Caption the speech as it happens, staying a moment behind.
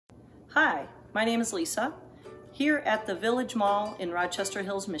Hi, my name is Lisa, here at the Village Mall in Rochester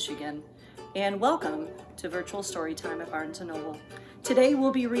Hills, Michigan, and welcome to Virtual Storytime at Barnes & Noble. Today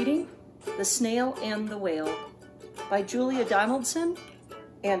we'll be reading The Snail and the Whale by Julia Donaldson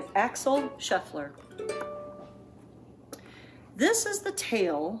and Axel Scheffler. This is the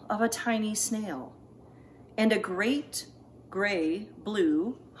tale of a tiny snail and a great gray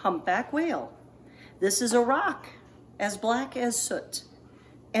blue humpback whale. This is a rock as black as soot,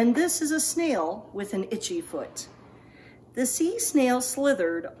 and this is a snail with an itchy foot. The sea snail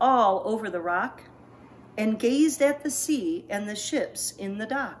slithered all over the rock and gazed at the sea and the ships in the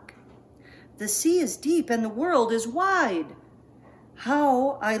dock. The sea is deep and the world is wide.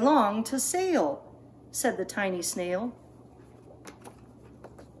 How I long to sail, said the tiny snail.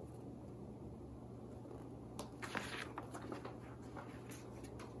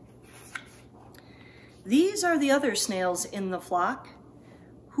 These are the other snails in the flock,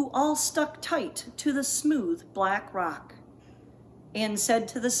 who all stuck tight to the smooth black rock, and said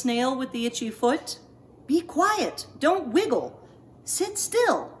to the snail with the itchy foot, "Be quiet, don't wiggle, sit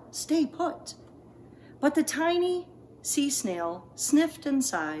still, stay put." But the tiny sea snail sniffed and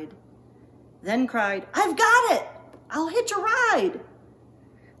sighed, then cried, "I've got it, I'll hitch a ride."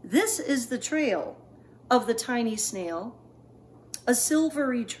 This is the trail of the tiny snail, a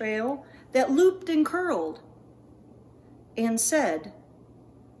silvery trail that looped and curled, and said,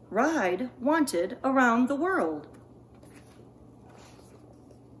 "Ride wanted around the world."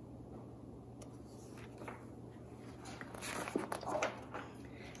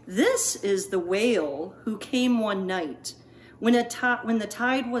 This is the whale who came one night when the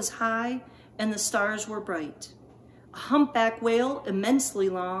tide was high and the stars were bright. A humpback whale immensely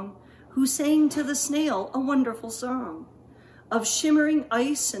long who sang to the snail a wonderful song of shimmering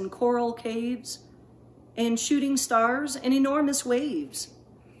ice and coral caves and shooting stars and enormous waves.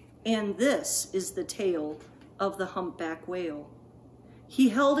 And this is the tale of the humpback whale. He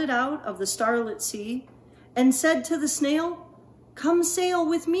held it out of the starlit sea and said to the snail, "Come sail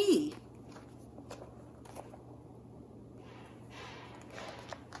with me."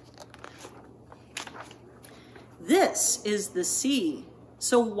 This is the sea,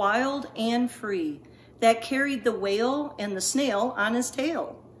 so wild and free, that carried the whale and the snail on his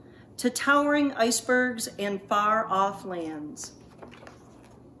tail to towering icebergs and far-off lands.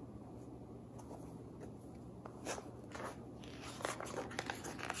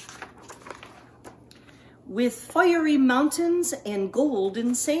 With fiery mountains and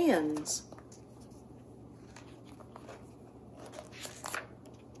golden sands.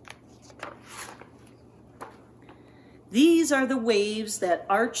 These are the waves that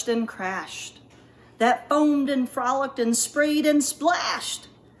arched and crashed, that foamed and frolicked and sprayed and splashed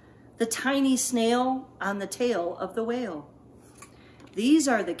the tiny snail on the tail of the whale. These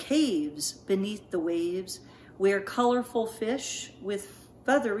are the caves beneath the waves where colorful fish with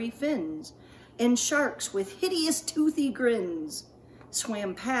feathery fins and sharks with hideous toothy grins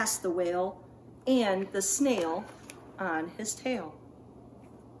swam past the whale and the snail on his tail.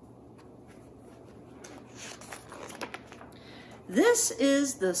 This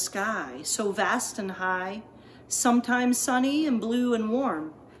is the sky, so vast and high, sometimes sunny and blue and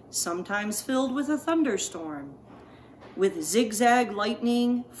warm, sometimes filled with a thunderstorm, with zigzag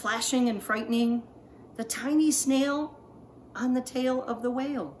lightning, flashing and frightening, the tiny snail on the tail of the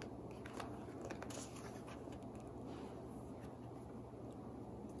whale.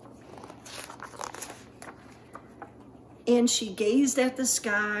 And she gazed at the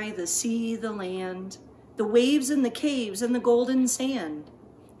sky, the sea, the land, the waves and the caves and the golden sand.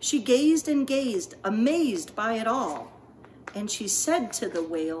 She gazed and gazed, amazed by it all. And she said to the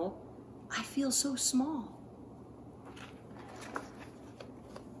whale, "I feel so small."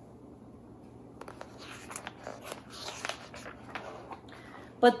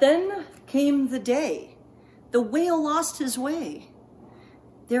 But then came the day. The whale lost his way.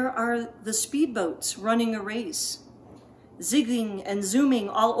 There are the speedboats running a race, zigging and zooming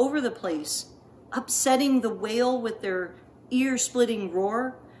all over the place, upsetting the whale with their ear-splitting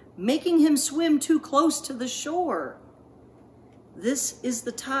roar, making him swim too close to the shore. This is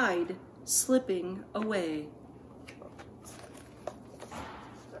the tide slipping away.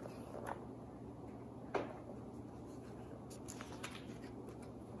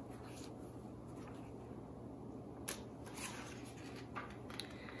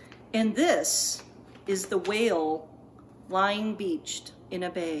 And this is the whale lying beached in a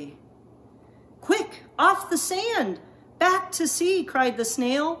bay. "Quick, off the sand, back to sea," cried the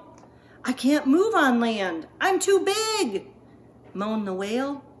snail. "I can't move on land, I'm too big," moaned the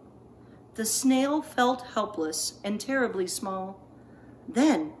whale. The snail felt helpless and terribly small.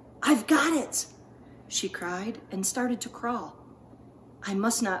 Then, I've got it, she cried and started to crawl. I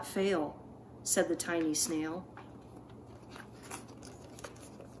must not fail, said the tiny snail.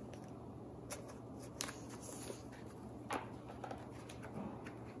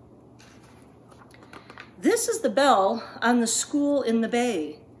 This is the bell on the school in the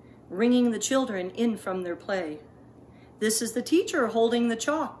bay, ringing the children in from their play. This is the teacher holding the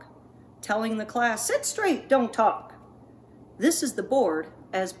chalk, telling the class, sit straight, don't talk. This is the board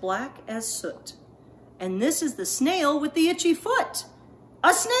as black as soot. And this is the snail with the itchy foot.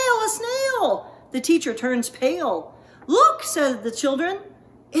 A snail, a snail! The teacher turns pale. Look, said the children,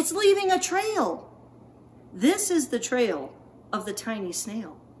 it's leaving a trail. This is the trail of the tiny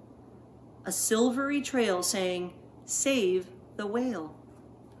snail. A silvery trail saying, save the whale.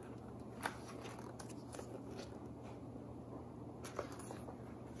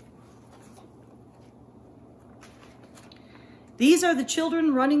 These are the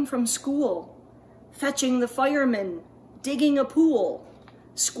children running from school, fetching the firemen, digging a pool,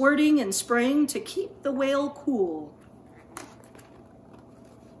 squirting and spraying to keep the whale cool.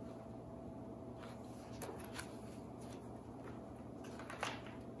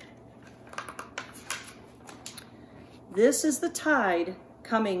 This is the tide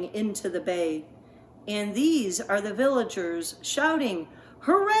coming into the bay, and these are the villagers shouting,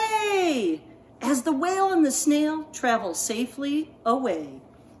 hooray! As the whale and the snail travel safely away.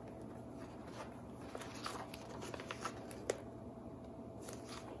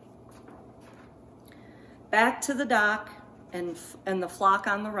 Back to the dock and the flock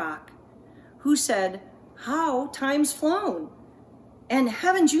on the rock, who said, how time's flown, and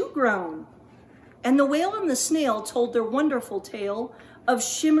haven't you grown? And the whale and the snail told their wonderful tale of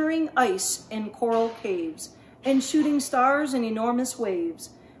shimmering ice in coral caves and shooting stars in enormous waves,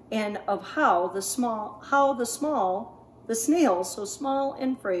 and of how the snail so small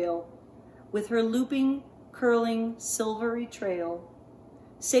and frail, with her looping, curling, silvery trail,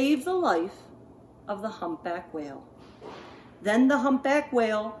 saved the life of the humpback whale. Then the humpback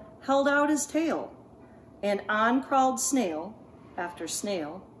whale held out his tail, and on crawled snail after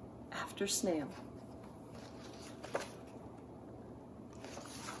snail after snail.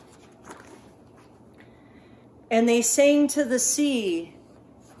 And they sang to the sea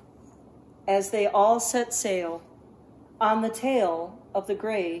as they all set sail on the tail of the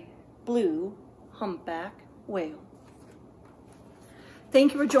gray, blue humpback whale.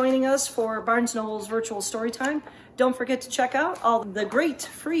 Thank you for joining us for Barnes & Noble's virtual story time. Don't forget to check out all the great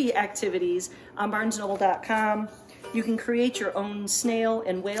free activities on barnesandnoble.com. You can create your own snail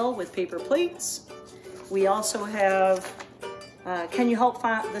and whale with paper plates. We also have, can you help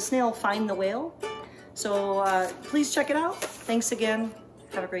the snail find the whale? So please check it out. Thanks again.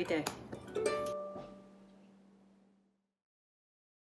 Have a great day.